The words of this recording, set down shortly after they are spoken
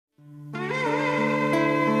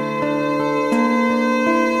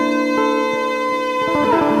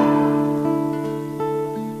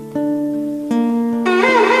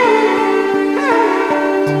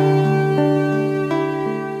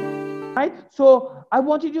So I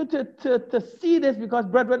wanted you to see this because,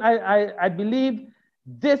 brethren, I believe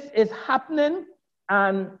this is happening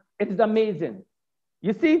and it is amazing.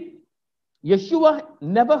 You see, Yeshua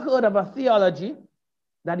never heard of a theology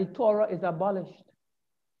that the Torah is abolished.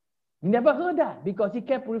 He never heard that because he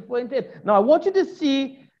kept referring to it. Now, I want you to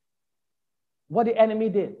see what the enemy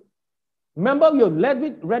did. Remember, we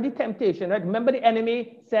read the temptation, right? Remember, the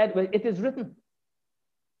enemy said, well, it is written.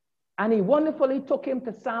 And he wonderfully took him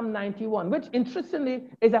to Psalm 91, which, interestingly,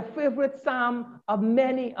 is a favorite psalm of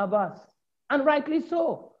many of us, and rightly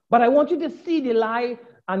so. But I want you to see the lie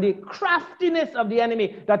and the craftiness of the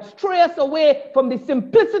enemy that strays us away from the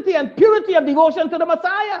simplicity and purity of devotion to the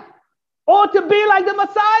Messiah. Or to be like the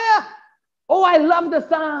Messiah. Oh, I love the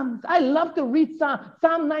Psalms. I love to read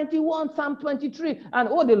Psalm 91, Psalm 23. And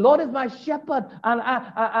oh, the Lord is my shepherd. And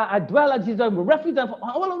I dwell at his refuge. And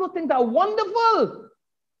all of those things are wonderful.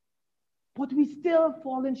 But we still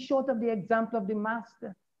falling short of the example of the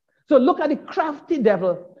Master. So look at the crafty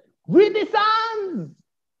devil. Read the Psalms.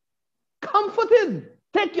 Comforted.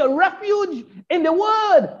 Take your refuge in the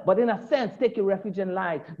word, but in a sense, take your refuge in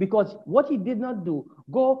lies. Because what he did not do,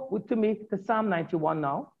 go with me to Psalm 91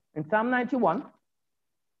 now. In Psalm 91,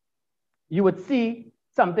 you would see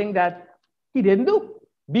something that he didn't do.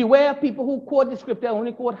 Beware people who quote the scripture,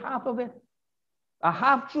 only quote half of it. A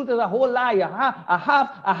half truth is a whole lie. A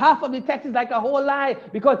half of the text is like a whole lie.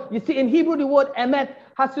 Because you see, in Hebrew, the word emet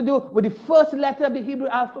has to do with the first letter of the Hebrew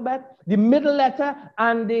alphabet, the middle letter,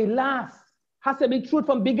 and the last. Has to be truth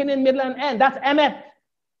from beginning, middle, and end. That's emet.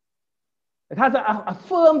 It has a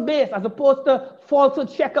firm base as opposed to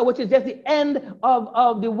falsehood checker, which is just the end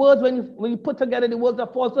of the words. When you put together the words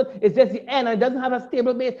of falsehood, it's just the end, and it doesn't have a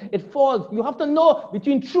stable base. It falls. You have to know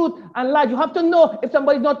between truth and lie. You have to know if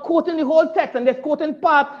somebody's not quoting the whole text and they're quoting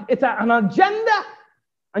part, it's an agenda.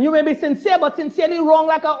 And you may be sincere, but sincerely wrong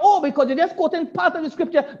like a O, because you're just quoting part of the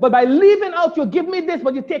scripture, but by leaving out, you give me this,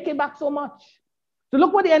 but you take it back so much. So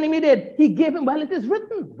look what the enemy did. He gave him, well, it is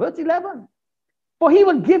written, verse 11. For he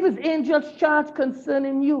will give his angels charge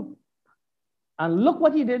concerning you. And look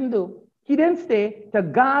what he didn't do. He didn't say to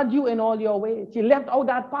guard you in all your ways. He left out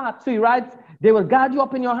that part. So he writes, they will guard you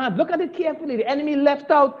up in your hands. Look at it carefully. The enemy left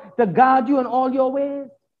out to guard you in all your ways.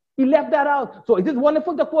 He left that out. So is it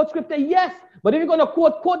wonderful to quote scripture? Yes. But if you're going to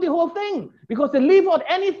quote the whole thing. Because to leave out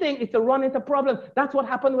anything is to run into problems. That's what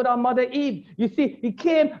happened with our mother Eve. You see, he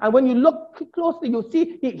came, and when you look closely, you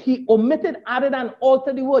see he omitted, added, and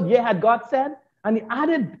altered the word. Yeah, had God said. And he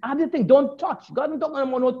added thing. Don't touch. God didn't talk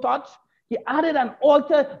about no touch. He added and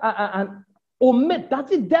altered and omit.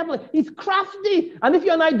 That's the devil. He's crafty. And if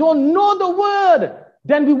you and I don't know the word,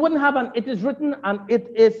 then we wouldn't have an it is written and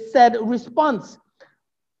it is said response.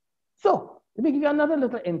 So let me give you another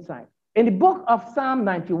little insight. In the book of Psalm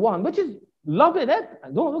 91, which is lovely,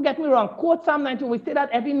 don't get me wrong, quote Psalm 91, we say that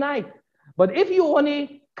every night. But if you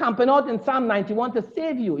only camping out in Psalm 91 to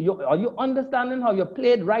save you, are you understanding how you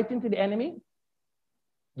played right into the enemy?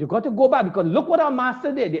 You got to go back, because look what our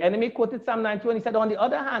master did. The enemy quoted Psalm 91. He said, on the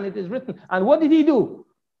other hand, it is written. And what did he do?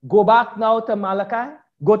 Go back now to Malachi,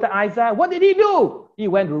 go to Isaiah. What did he do? He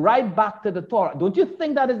went right back to the Torah. Don't you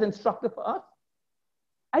think that is instructive for us?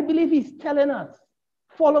 I believe he's telling us,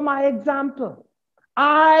 follow my example.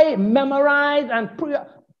 I memorized and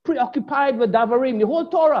preoccupied with Davarim, the whole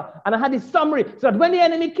Torah, and I had a summary, so that when the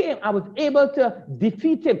enemy came, I was able to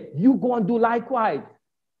defeat him. You go and do likewise.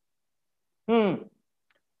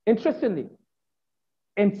 Interestingly,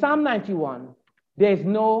 in Psalm 91, there is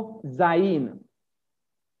no Zayin.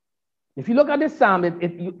 If you look at this psalm,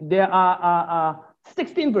 there are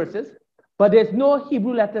 16 verses, but there's no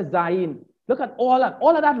Hebrew letter Zayin. Look at all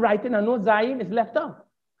of that writing, and no Zayin is left out.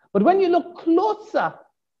 But when you look closer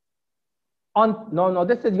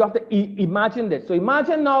this is, you have to imagine this. So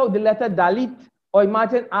imagine now the letter Dalit, or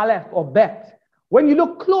imagine Aleph or Bet. When you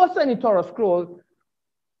look closer in the Torah scroll,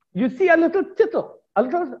 you see a little tittle, a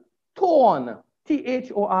little thorn,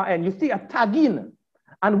 Thorn. You see a tagin.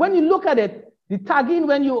 And when you look at it, the tagin,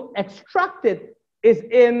 when you extract it, is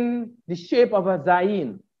in the shape of a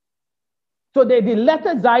Zayin. So the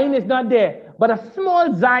letter Zayin is not there, but a small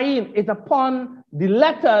Zayin is upon the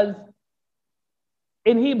letters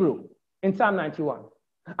in Hebrew in Psalm 91.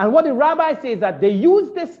 And what the rabbi says that they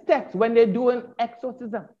use this text when they're doing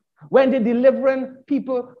exorcism, when they're delivering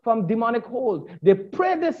people from demonic holds. They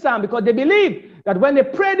pray this psalm because they believe that when they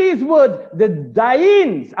pray these words, the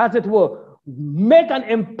Zayins, as it were, make an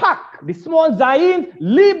impact. The small Zayins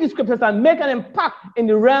leave the scriptures and make an impact in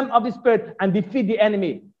the realm of the spirit and defeat the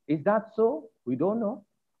enemy. Is that so? We don't know.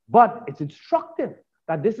 But it's instructive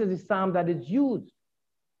that this is the psalm that is used.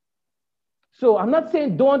 So I'm not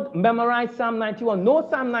saying don't memorize Psalm 91. Know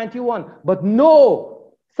Psalm 91, but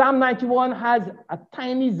know Psalm 91 has a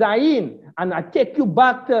tiny zayin. And I take you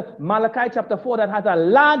back to Malachi chapter 4 that has a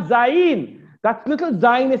large zayin. That little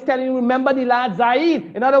zayin is telling you, remember the large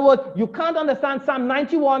zayin. In other words, you can't understand Psalm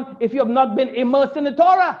 91 if you have not been immersed in the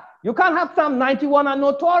Torah. You can't have Psalm 91 and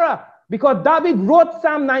no Torah, because David wrote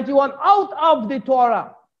Psalm 91 out of the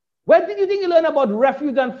Torah. Where did you think he learned about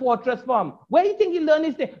refuge and fortress from? Where do you think he learned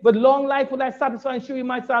this thing? With long life will I satisfy and show you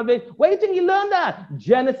my salvation. Where do you think he learned that?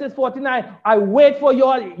 Genesis 49, I wait for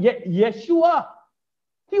your Yeshua.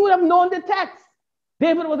 He would have known the text.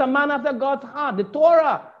 David was a man after God's heart, the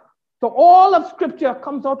Torah. So all of scripture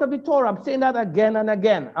comes out of the Torah. I'm saying that again and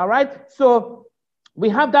again. All right. So we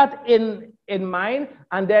have that in mind.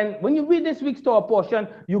 And then when you read this week's Torah portion,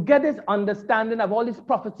 you get this understanding of all these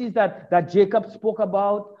prophecies that Jacob spoke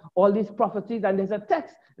about, all these prophecies. And there's a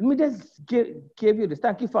text. Let me just give you this.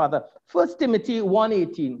 Thank you, Father. 1 Timothy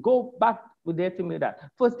 1:18. Go back with there to me that.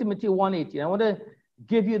 1 Timothy 1:18. I want to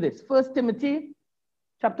give you this. 1 Timothy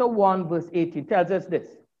chapter 1, verse 18 tells us this.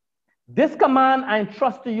 This command I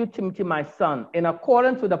entrust to you, Timothy, my son, in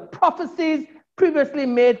accordance with the prophecies previously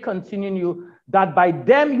made concerning you, that by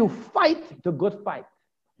them you fight the good fight.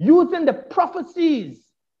 Using the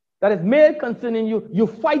prophecies that is made concerning you, you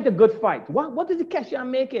fight the good fight. What is the case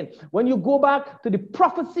I'm making? When you go back to the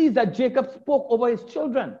prophecies that Jacob spoke over his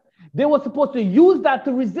children, they were supposed to use that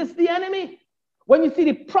to resist the enemy. When you see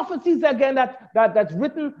the prophecies again that's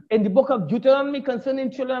written in the book of Deuteronomy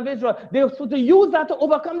concerning children of Israel, they were supposed to use that to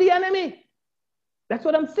overcome the enemy. That's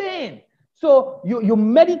what I'm saying. So you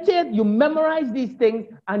meditate, you memorize these things,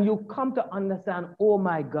 and you come to understand, oh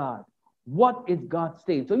my God, what is God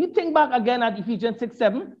saying? So you think back again at Ephesians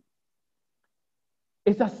 6:7.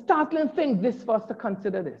 It's a startling thing this for us to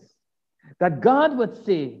consider this. That God would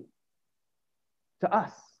say to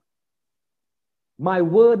us, my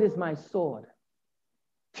word is my sword.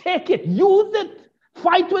 Take it, use it,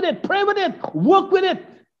 fight with it, pray with it, work with it.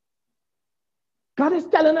 God is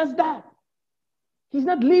telling us that. He's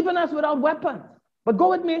not leaving us without weapons. But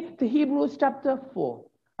go with me to Hebrews chapter 4,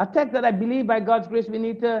 a text that I believe by God's grace we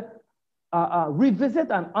need to revisit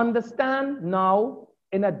and understand now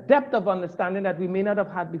in a depth of understanding that we may not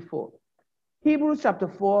have had before. Hebrews chapter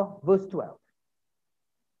 4, verse 12.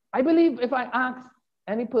 I believe if I ask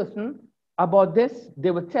any person about this, they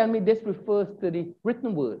will tell me this refers to the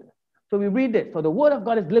written word. So we read this. So the word of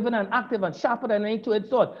God is living and active and sharper than any two-edged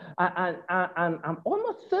sword. And I'm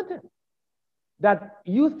almost certain that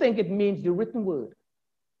you think it means the written word.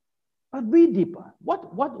 But read deeper.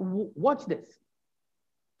 Watch this.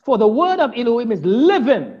 For the word of Elohim is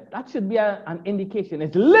living. That should be an indication.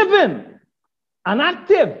 It's living and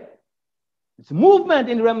active. It's movement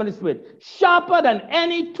in the realm of the spirit. Sharper than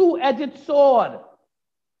any two-edged sword.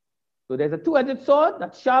 So there's a two-edged sword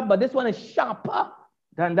that's sharp, but this one is sharper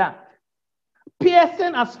than that.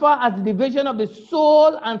 Piercing as far as the division of the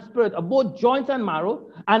soul and spirit of both joints and marrow,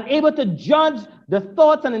 and able to judge the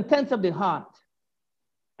thoughts and intents of the heart.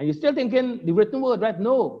 And you're still thinking the written word, right?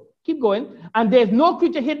 No. Keep going. And there's no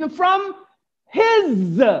creature hidden from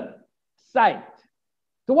his sight.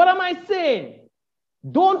 So what am I saying?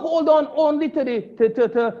 Don't hold on only to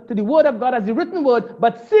the word of God as the written word,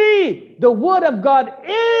 but see, the word of God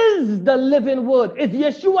is the living word. It's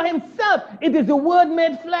Yeshua himself. It is the word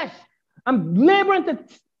made flesh. I'm laboring to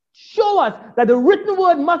show us that the written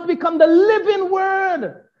word must become the living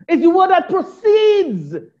word. It's the word that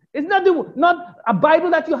proceeds. It's not a Bible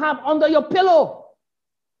that you have under your pillow.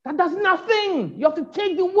 That does nothing. You have to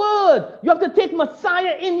take the word. You have to take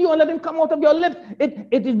Messiah in you and let him come out of your lips. It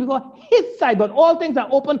is before his sight, but all things are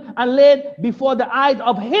open and laid before the eyes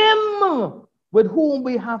of him with whom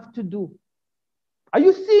we have to do. Are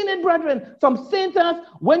you seeing it, brethren? So I'm saying to us,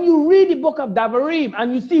 when you read the book of Devarim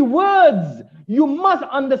and you see words, you must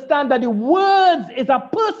understand that the words is a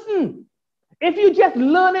person. If you're just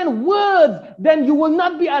learning words, then you will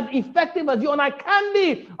not be as effective as you and I can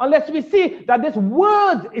be unless we see that this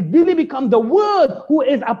word, it really becomes the word who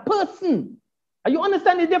is a person. Are you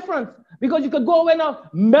understanding the difference? Because you could go away now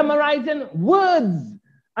memorizing words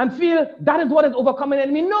and feel that is what is overcoming the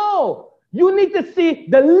enemy. No, you need to see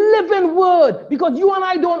the living word, because you and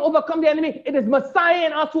I don't overcome the enemy. It is Messiah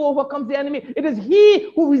in us who overcomes the enemy. It is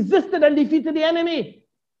he who resisted and defeated the enemy.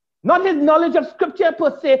 Not his knowledge of scripture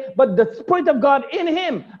per se, but the Spirit of God in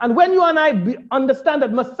him. And when you and I understand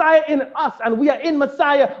that Messiah in us and we are in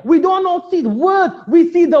Messiah, we don't only see the word,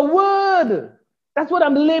 we see the word. That's what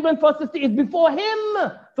I'm laboring for, sister. It's before him.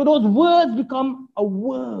 So those words become a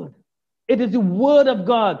word. It is the word of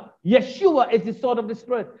God Yeshua is the sword of the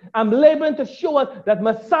Spirit. I'm laboring to show us that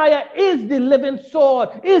Messiah is the living sword,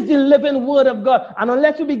 is the living word of God. And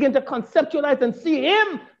unless we begin to conceptualize and see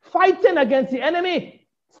him fighting against the enemy,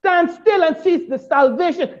 stand still and see the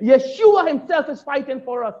salvation. Yeshua himself is fighting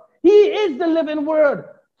for us. He is the living word.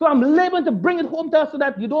 So I'm laboring to bring it home to us so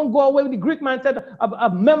that you don't go away with the Greek mindset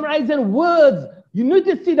of memorizing words. You need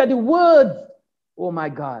to see that the words, oh my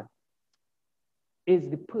God,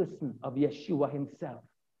 is the person of Yeshua himself.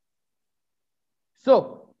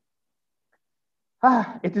 So,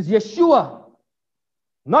 it is Yeshua,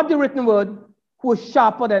 not the written word, who is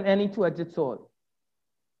sharper than any two-edged sword.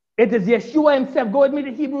 It is Yeshua himself. Go with me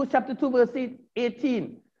to Hebrews chapter 2, verse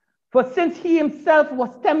 18. For since he himself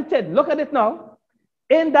was tempted, look at it now,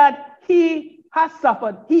 in that he has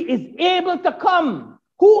suffered, he is able to come.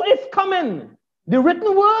 Who is coming? The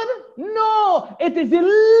written word? No, it is the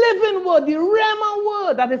living word, the Rhema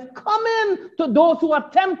word that is coming to those who are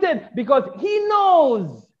tempted, because he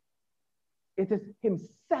knows it is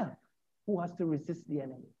himself who has to resist the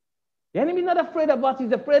enemy. The enemy is not afraid of us,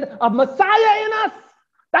 he's afraid of Messiah in us.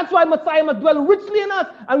 That's why Messiah must dwell richly in us,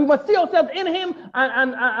 and we must see ourselves in him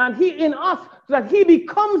and he in us, so that he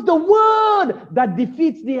becomes the word that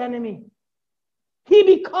defeats the enemy. He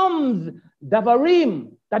becomes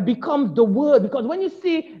Davarim, that becomes the word. Because when you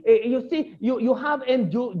have in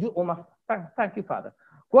thank you, Father.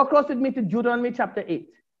 Go across with me to Deuteronomy chapter 8.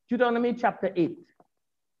 Deuteronomy chapter 8.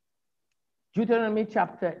 Deuteronomy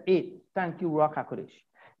chapter 8. Thank you, Ruach HaKodesh.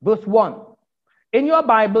 Verse 1. In your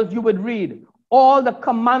Bibles, you would read all the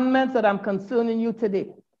commandments that I'm concerning you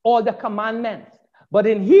today. All the commandments. But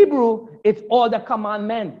in Hebrew, it's all the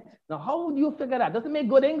commandments. Now, how do you figure that? Doesn't make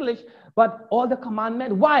good English, but all the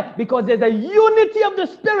commandments. Why? Because there's a unity of the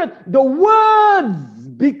Spirit. The words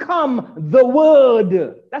become the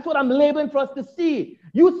word. That's what I'm laboring for us to see.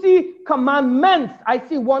 You see commandments. I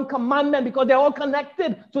see one commandment because they're all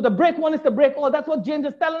connected. So to break one is to break all. That's what James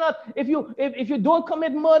is telling us. If you don't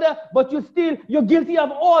commit murder, but you steal, you're guilty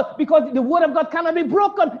of all, because the word of God cannot be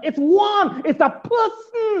broken. It's one. It's a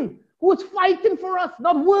person who's fighting for us,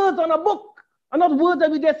 not words on a book. And not words that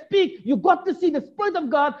we just speak. You got to see the Spirit of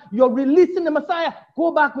God. You're releasing the Messiah.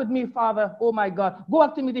 Go back with me, Father. Oh my God. Go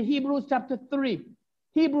back to me to Hebrews chapter 3.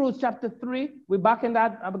 Hebrews chapter 3. We're back in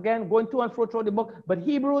that again, going to and fro through the book. But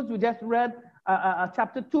Hebrews, we just read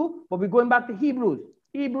chapter 2, but we're going back to Hebrews.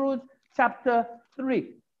 Hebrews chapter 3.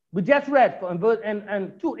 We just read from verse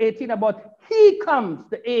and 2:18 about he comes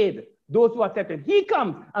to aid those who are tempted. He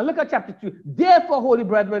comes. And look at chapter 2. Therefore, holy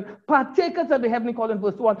brethren, partakers of the heavenly calling,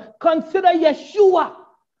 verse 1, consider Yeshua.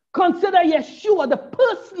 Consider Yeshua, the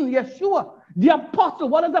person Yeshua, the apostle.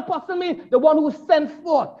 What does apostle mean? The one who is sent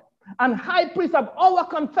forth. And high priest of our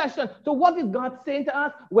confession. So what is God saying to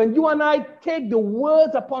us? When you and I take the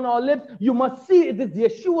words upon our lips, you must see it is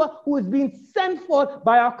Yeshua who is being sent forth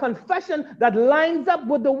by our confession that lines up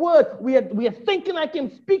with the word. We are thinking like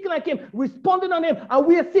him, speaking like him, responding on him. And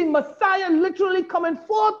we are seeing Messiah literally coming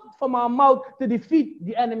forth from our mouth to defeat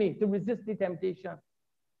the enemy, to resist the temptation.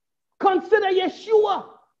 Consider Yeshua,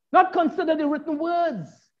 not consider the written words.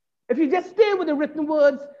 If you just stay with the written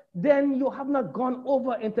words, then you have not gone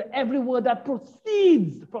over into every word that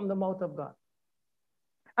proceeds from the mouth of God.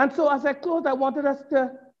 And so as I close, I wanted us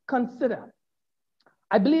to consider.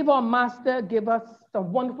 I believe our master gave us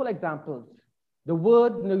some wonderful examples. The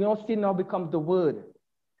word, sin now becomes the word.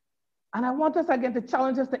 And I want us again to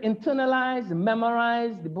challenge us to internalize,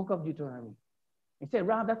 memorize the book of Deuteronomy. You say,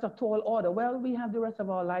 Rob, that's a tall order. Well, we have the rest of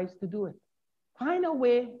our lives to do it. Find a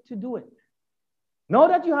way to do it. Now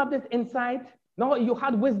that you have this insight, now you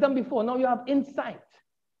had wisdom before, now you have insight.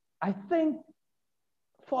 I think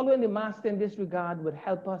following the master in this regard would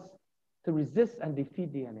help us to resist and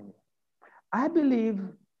defeat the enemy. I believe,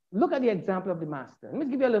 look at the example of the master. Let me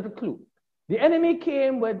give you a little clue. The enemy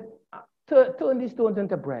came with, turn these stones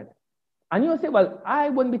into bread. And you'll say, well, I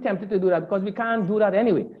wouldn't be tempted to do that because we can't do that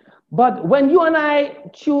anyway. But when you and I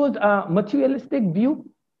choose a materialistic view,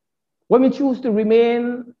 when we choose to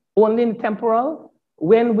remain only in temporal,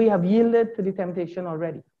 when we have yielded to the temptation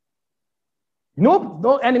already.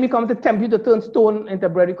 No enemy comes to tempt you to turn stone into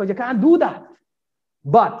bread because you can't do that.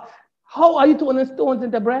 But how are you turning stones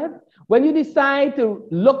into bread? When you decide to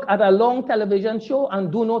look at a long television show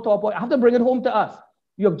and do no top, I have to bring it home to us.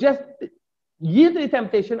 You have just yielded to the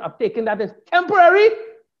temptation of taking that as temporary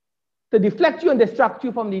to deflect you and distract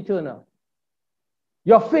you from the eternal.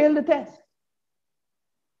 You have failed the test.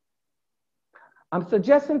 I'm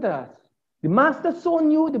suggesting to us, the master so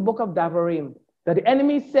knew the book of Davarim that the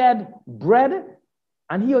enemy said bread,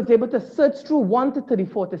 and he was able to search through 1 to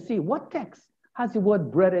 34 to see what text has the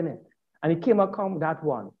word bread in it. And he came upon that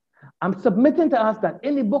one. I'm submitting to us that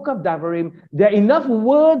in the book of Devarim, there are enough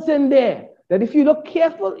words in there that if you look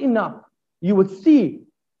careful enough, you would see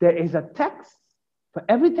there is a text for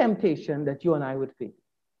every temptation that you and I would face.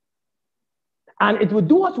 And it would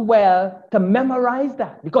do us well to memorize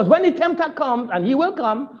that. Because when the tempter comes, and he will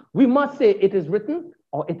come, we must say it is written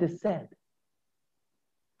or it is said.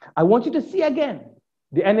 I want you to see again,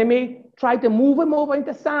 the enemy tried to move him over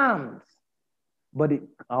into Psalms. But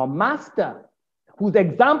our master, whose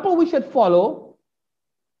example we should follow,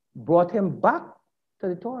 brought him back to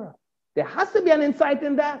the Torah. There has to be an insight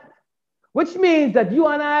in that, which means that you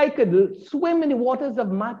and I could swim in the waters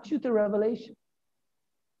of Matthew to Revelation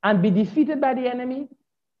and be defeated by the enemy,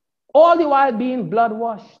 all the while being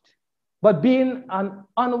blood-washed, but being an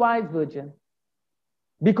unwise virgin,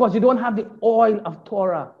 because you don't have the oil of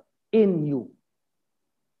Torah in you.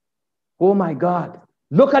 Oh my God.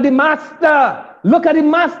 Look at the master. Look at the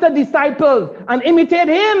master disciples and imitate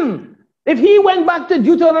him. If he went back to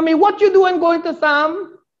Deuteronomy, what you doing going to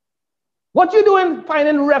Psalm? What you doing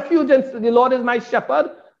finding refuge and the Lord is my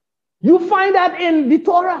shepherd? You find that in the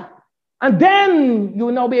Torah. And then you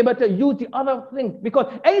will now be able to use the other things.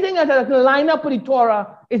 Because anything that doesn't line up with the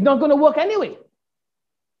Torah is not going to work anyway.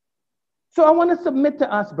 So I want to submit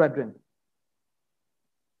to us, brethren,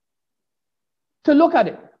 to look at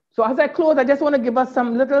it. So as I close, I just want to give us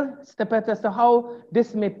some little snippets as to how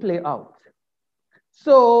this may play out.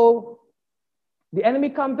 So the enemy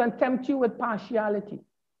comes and tempts you with partiality.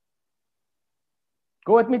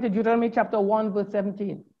 Go with me to Deuteronomy chapter 1, verse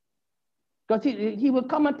 17. Because he will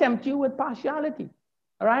come and tempt you with partiality.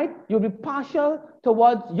 All right? You'll be partial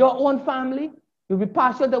towards your own family. You'll be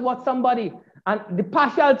partial towards somebody. And the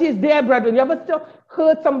partiality is there, brethren. You ever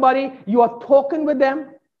heard somebody, you are talking with them,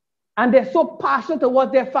 and they're so partial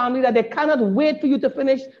towards their family that they cannot wait for you to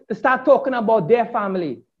finish to start talking about their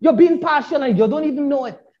family. You're being partial and you don't even know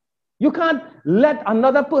it. You can't let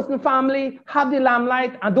another person's family have the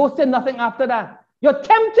limelight and don't say nothing after that. You're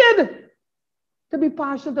tempted to be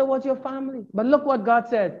partial towards your family. But look what God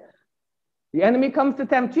says. The enemy comes to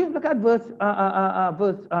tempt you. Look at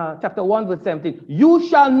chapter 1, verse 17. You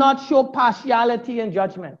shall not show partiality in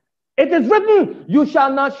judgment. It is written, you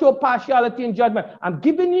shall not show partiality in judgment. I'm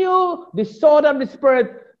giving you the sword of the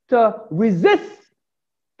Spirit to resist,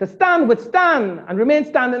 to withstand, and remain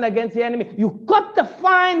standing against the enemy. You've got to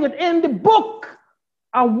find within the book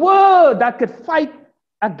a word that could fight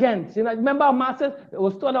against. You know, remember our master, it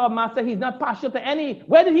was told our master, he's not partial to any.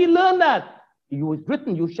 Where did he learn that? It was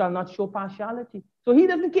written, you shall not show partiality. So he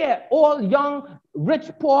doesn't care. All young, rich,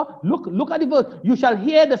 poor, look at the verse. You shall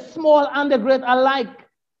hear the small and the great alike.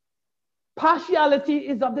 Partiality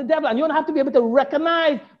is of the devil. And you don't have to be able to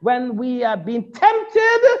recognize when we are being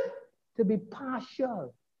tempted to be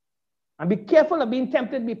partial. And be careful of being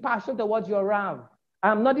tempted to be partial towards your Rav.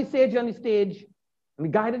 I'm not the sage on the stage. I'm the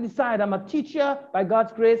guy that decides. I'm a teacher by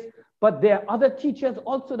God's grace. But there are other teachers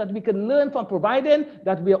also that we can learn from, providing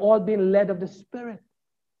that we are all being led of the Spirit.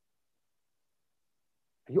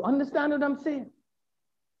 You understand what I'm saying?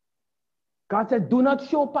 God said, do not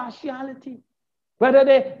show partiality. Whether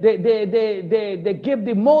they give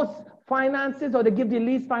the most finances or they give the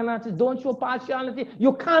least finances, don't show partiality.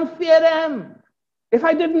 You can't fear them. If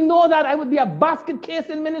I didn't know that, I would be a basket case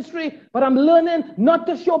in ministry. But I'm learning not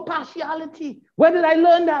to show partiality. Where did I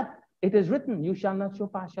learn that? It is written, you shall not show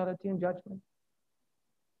partiality in judgment.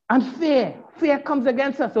 And fear comes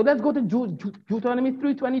against us. So let's go to Deuteronomy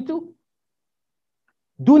 3:22.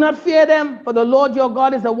 Do not fear them, for the Lord your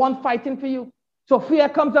God is the one fighting for you. So fear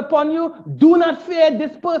comes upon you. Do not fear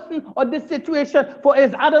this person or this situation, for it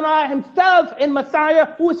is Adonai himself in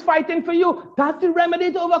Messiah who is fighting for you. That's the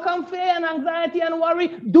remedy to overcome fear and anxiety and worry.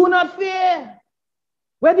 Do not fear.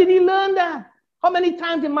 Where did he learn that? How many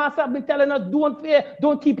times the master has been telling us, don't fear,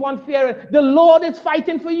 don't keep on fearing. The Lord is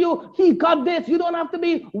fighting for you. He got this. You don't have to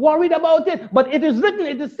be worried about it. But it is written,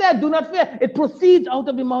 it is said, do not fear. It proceeds out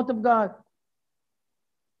of the mouth of God.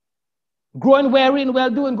 Growing weary and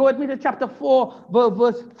well-doing. Go with me to chapter 4,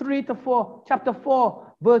 verse 3 to 4. Chapter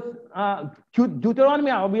 4, verse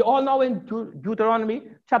Deuteronomy. We all know in Deuteronomy,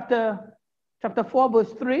 chapter 4,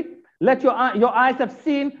 verse 3. Let your eyes have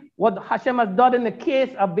seen what Hashem has done in the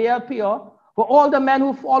case of Baal Peor. For all the men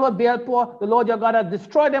who followed Baal Peor, the Lord your God has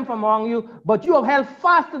destroyed them from among you. But you have held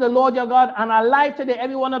fast to the Lord your God and are alive today,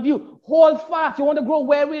 every one of you. Hold fast. You want to grow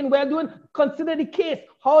weary and well-doing? Consider the case.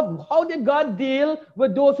 How did God deal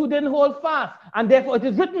with those who didn't hold fast? And therefore it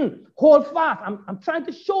is written, hold fast. I'm trying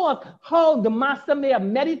to show us how the master may have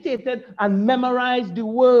meditated and memorized the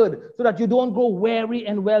word so that you don't grow weary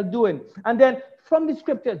and well-doing. And then from the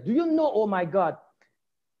scriptures, do you know, oh my God,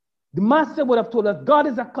 the master would have told us, God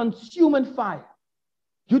is a consuming fire.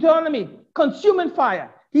 Deuteronomy, consuming fire.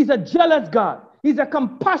 He's a jealous God. He's a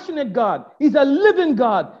compassionate God. He's a living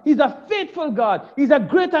God. He's a faithful God. He's a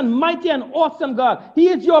great and mighty and awesome God. He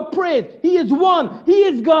is your praise. He is one. He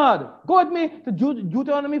is God. Go with me to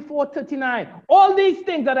Deuteronomy 4:39. All these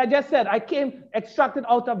things that I just said, I came extracted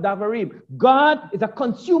out of Devarim. God is a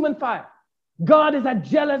consuming fire. God is a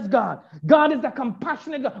jealous God. God is a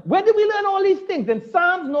compassionate God. Where did we learn all these things? In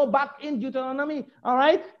Psalms? No, back in Deuteronomy. All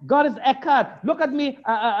right? God is Echad. Look at me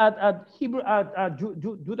at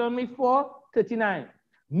Deuteronomy 4:39.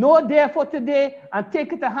 Know therefore today and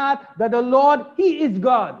take it to heart that the Lord, He is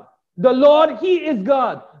God. The Lord, He is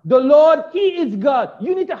God. The Lord, He is God.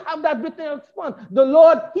 You need to have that written in your response. The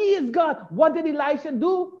Lord, He is God. What did Elisha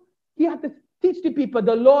do? He had to teach the people,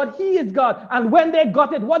 the Lord, He is God. And when they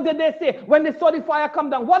got it, what did they say? When they saw the fire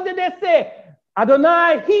come down, what did they say?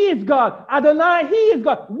 Adonai, He is God. Adonai, He is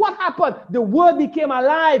God. What happened? The word became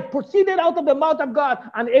alive, proceeded out of the mouth of God,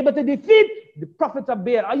 and able to defeat the prophets of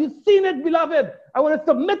Baal. Are you seeing it, beloved? I want to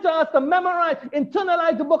submit to us to memorize,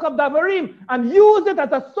 internalize the book of Devarim, and use it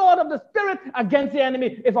as a sword of the Spirit against the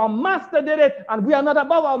enemy. If our master did it, and we are not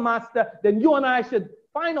above our master, then you and I should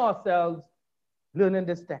find ourselves learning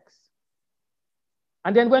this text.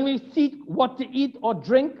 And then when we seek what to eat or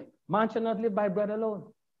drink, man shall not live by bread alone.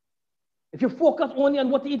 If you focus only on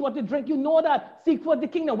what to eat, what to drink, you know that. Seek for the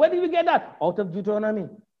kingdom. Where did we get that? Out of Deuteronomy.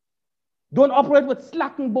 Don't operate with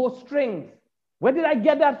slacking bowstrings. Where did I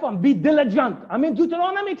get that from? Be diligent. I mean,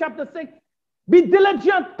 Deuteronomy chapter 6. Be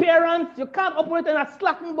diligent, parents. You can't operate in a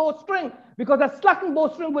slacking bowstring because a slacking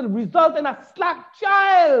bowstring will result in a slack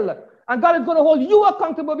child. And God is going to hold you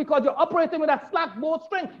accountable because you're operating with a slack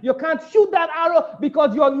bowstring. You can't shoot that arrow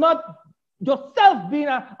because you're not yourself being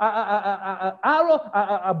a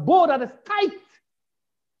bow that is tight.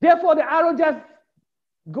 Therefore, the arrow just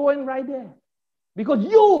going right there. Because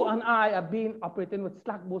you and I are being operating with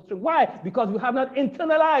slack bowstring. Why? Because we have not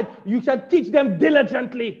internalized. You shall teach them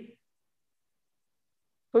diligently.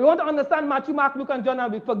 So you want to understand Matthew, Mark, Luke, and John,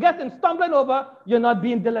 and we forget and stumbling over, you're not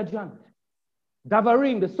being diligent.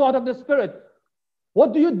 Devarim, the sword of the Spirit.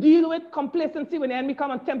 What do you deal with? Complacency. When the enemy come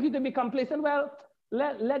and tempt you to be complacent, well,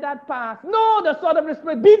 let that pass. No, the sword of the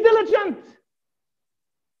Spirit. Be diligent.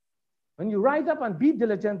 When you rise up and be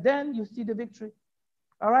diligent, then you see the victory.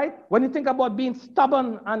 All right? When you think about being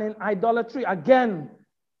stubborn and in idolatry, again,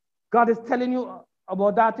 God is telling you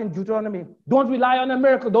about that in Deuteronomy. Don't rely on a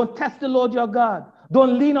miracle. Don't test the Lord your God.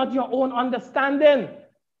 Don't lean on your own understanding.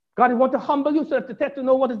 God wants to humble you so that to test to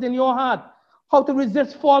know what is in your heart. How to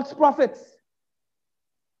resist false prophets.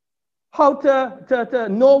 How to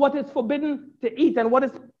know what is forbidden to eat and what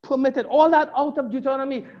is permitted. All that out of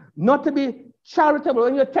Deuteronomy. Not to be charitable.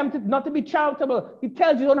 When you're tempted not to be charitable, He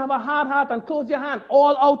tells you don't have a hard heart and close your hand.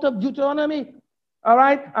 All out of Deuteronomy. All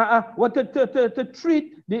right? What to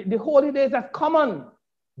treat the holy days as common.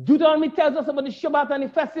 Deuteronomy tells us about the Shabbat and the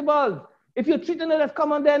festivals. If you're treating it as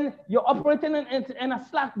common, then you're operating in a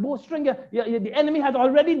slack bowstring. The enemy has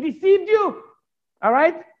already deceived you. All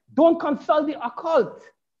right? Don't consult the occult.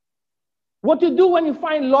 What to do when you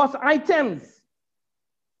find lost items.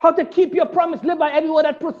 How to keep your promise. Live by every word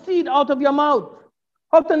that proceeds out of your mouth.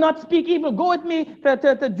 How to not speak evil. Go with me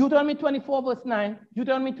to Deuteronomy 24 verse 9.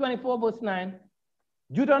 Deuteronomy 24 verse 9.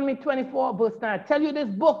 Deuteronomy 24 verse 9. I tell you this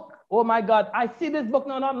book. Oh my God. I see this book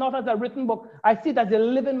not as a written book. I see it as a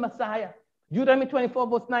living Messiah. Deuteronomy 24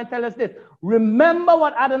 verse 9 tells us this. Remember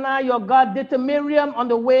what Adonai your God did to Miriam on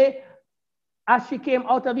the way as she came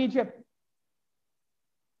out of Egypt.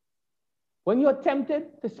 When you're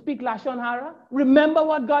tempted to speak Lashon Hara, remember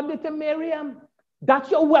what God did to Miriam. That's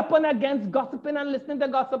your weapon against gossiping and listening to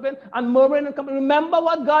gossiping and murmuring and complaining. Remember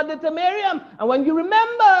what God did to Miriam. And when you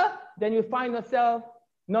remember, then you find yourself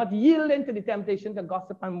not yielding to the temptation to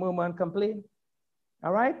gossip and murmur and complain.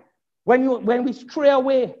 All right? When we stray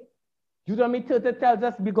away, Deuteronomy 30 tells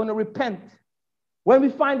us we're going to repent. When we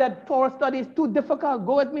find that Torah study is too difficult,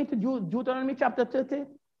 go with me to Deuteronomy chapter 30.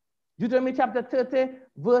 Deuteronomy chapter 30,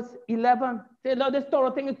 verse 11. Say, Lord, this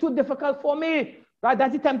Torah thing is too difficult for me. Right?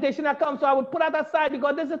 That's the temptation that comes. So I would put that aside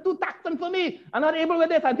because this is too taxing for me. I'm not able with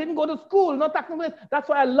this. I didn't go to school. Not taxing with this. That's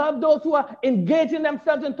why I love those who are engaging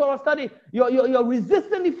themselves in Torah study. You're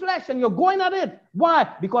resisting the flesh and you're going at it.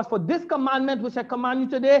 Why? Because for this commandment, which I command you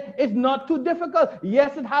today, is not too difficult.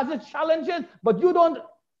 Yes, it has its challenges, but you don't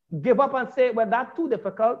give up and say, well, that's too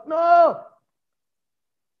difficult. No.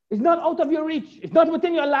 It's not out of your reach. It's not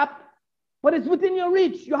within your lap. But it's within your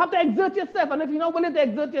reach. You have to exert yourself. And if you're not willing to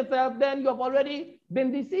exert yourself, then you have already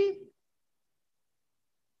been deceived.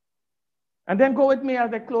 And then go with me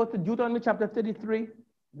as I close to Deuteronomy chapter 33,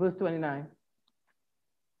 verse 29.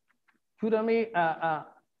 Deuteronomy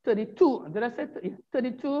 32. Did I say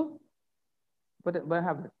 32? But I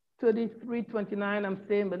have it. 33, 29, I'm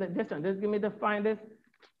saying, but just give me to find this.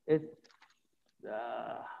 It's, the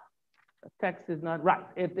text is not right.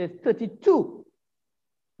 It is 32.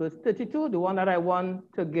 Verse 32, the one that I want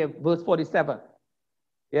to give, verse 47.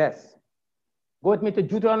 Yes. Go with me to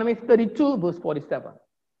Deuteronomy 32, verse 47.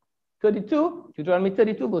 32, Deuteronomy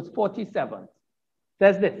 32, verse 47.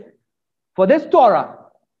 Says this, for this Torah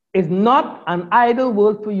is not an idle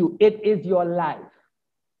word for you. It is your life.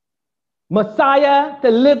 Messiah, to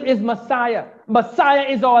live is Messiah. Messiah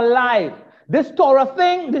is our life. This Torah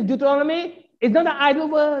thing, this Deuteronomy, is not an idle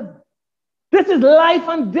word. This is life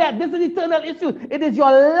and death. This is eternal issue. It is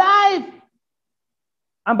your life.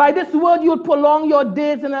 And by this word, you'll prolong your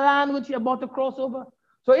days in the land which you're about to cross over.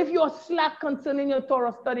 So if you're slack concerning your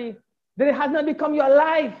Torah study, then it has not become your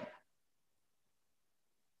life.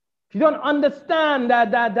 If you don't understand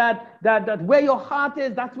that where your heart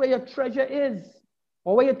is, that's where your treasure is.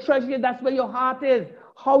 Or where your treasure is, that's where your heart is.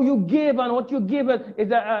 How you give and what you give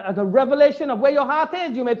is a revelation of where your heart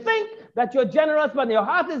is. You may think that you're generous, but your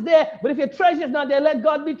heart is there. But if your treasure is not there, let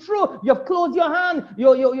God be true. You've closed your hand.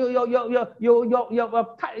 You've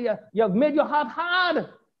made your heart hard.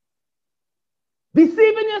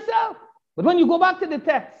 Deceiving yourself. But when you go back to the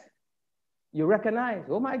text, you recognize,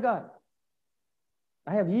 oh my God,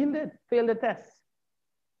 I have yielded, failed the test.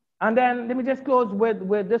 And then let me just close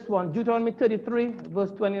with this one, Deuteronomy 33,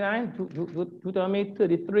 verse 29. Deuteronomy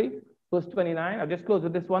 33, verse 29. I'll just close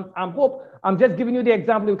with this one. I'm just giving you the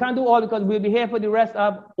example. We can't do all because we'll be here for the rest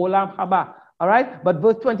of Olam Haba. All right? But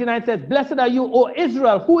verse 29 says, blessed are you, O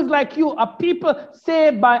Israel, who is like you, a people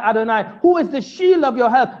saved by Adonai, who is the shield of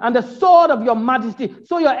your help and the sword of your majesty.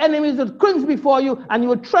 So your enemies will cringe before you and you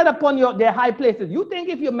will tread upon their high places. You think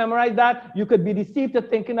if you memorize that, you could be deceived to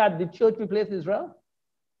thinking that the church replaced Israel?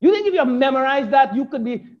 You think if you memorize that, you could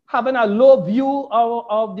be having a low view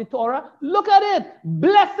of the Torah? Look at it.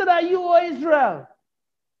 Blessed are you, O Israel,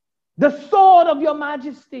 the sword of your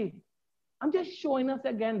majesty. I'm just showing us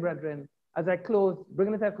again, brethren, as I close,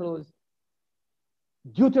 bringing it to a close.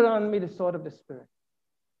 Deuteronomy, the sword of the Spirit.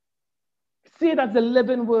 See it as the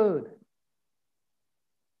living word.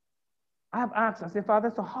 I have asked, I say,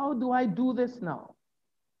 Father, so how do I do this now?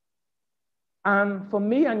 And for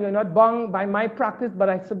me, and you're not bound by my practice, but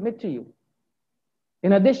I submit to you.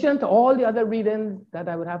 In addition to all the other readings that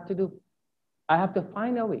I would have to do, I have to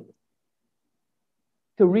find a way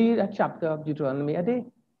to read a chapter of Deuteronomy a day.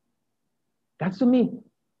 That's to me.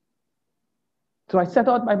 So I set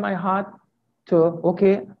out by my heart to,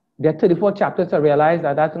 okay, there are 34 chapters. I realized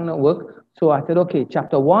that that's not going to work. So I said, okay,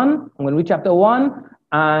 chapter 1, I'm going to read chapter 1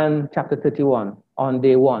 and chapter 31 on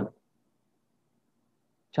day 1.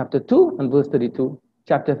 Chapter 2 and verse 32,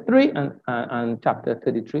 chapter 3 and chapter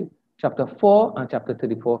 33, chapter 4 and chapter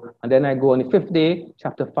 34, and then I go on the 5th day,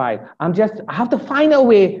 chapter 5. I have to find a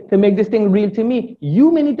way to make this thing real to me.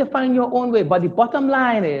 You may need to find your own way, but the bottom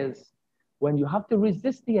line is, when you have to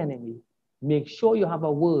resist the enemy, make sure you have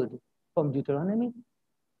a word from Deuteronomy.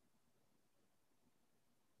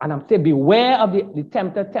 And I'm saying, beware of the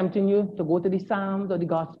tempter tempting you to go to the Psalms or the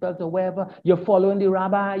Gospels or wherever. You're following the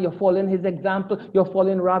rabbi, you're following his example, you're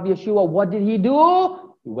following Rabbi Yeshua. What did he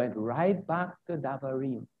do? He went right back to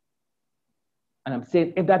Davarim. And I'm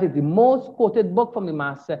saying, if that is the most quoted book from the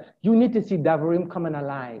Master, you need to see Davarim coming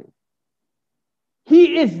alive.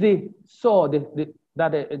 He is the sword,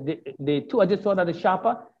 the two-edged sword that is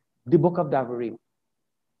sharper, the book of Davarim.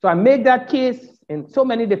 So I make that case in so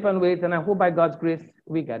many different ways, and I hope by God's grace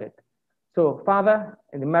we get it. So, Father,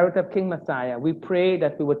 in the merit of King Messiah, we pray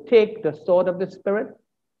that we would take the sword of the Spirit,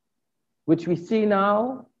 which we see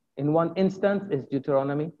now in one instance is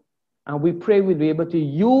Deuteronomy, and we pray we'll be able to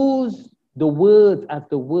use the words as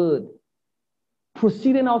the word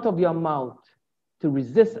proceeding out of your mouth to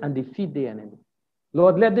resist and defeat the enemy.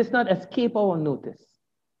 Lord, let this not escape our notice,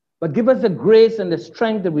 but give us the grace and the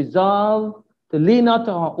strength, the resolve to lean not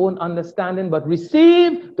to our own understanding, but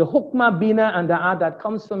receive the hukmah, bina, and da'at that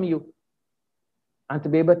comes from you, and to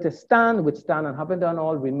be able to stand, withstand, and having done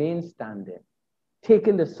all, remain standing,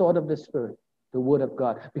 taking the sword of the Spirit, the word of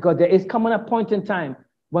God. Because there is coming a point in time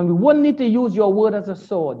when we wouldn't need to use your word as a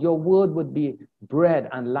sword. Your word would be bread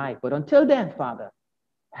and life. But until then, Father,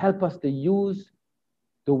 help us to use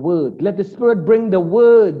the word. Let the Spirit bring the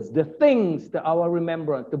words, the things to our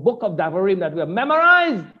remembrance, the book of Davarim that we have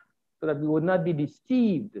memorized, so that we would not be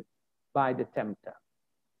deceived by the tempter.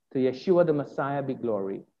 To Yeshua the Messiah be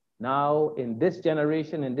glory, now in this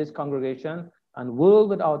generation, in this congregation, and world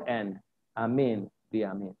without end. Amen. Be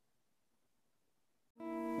amen.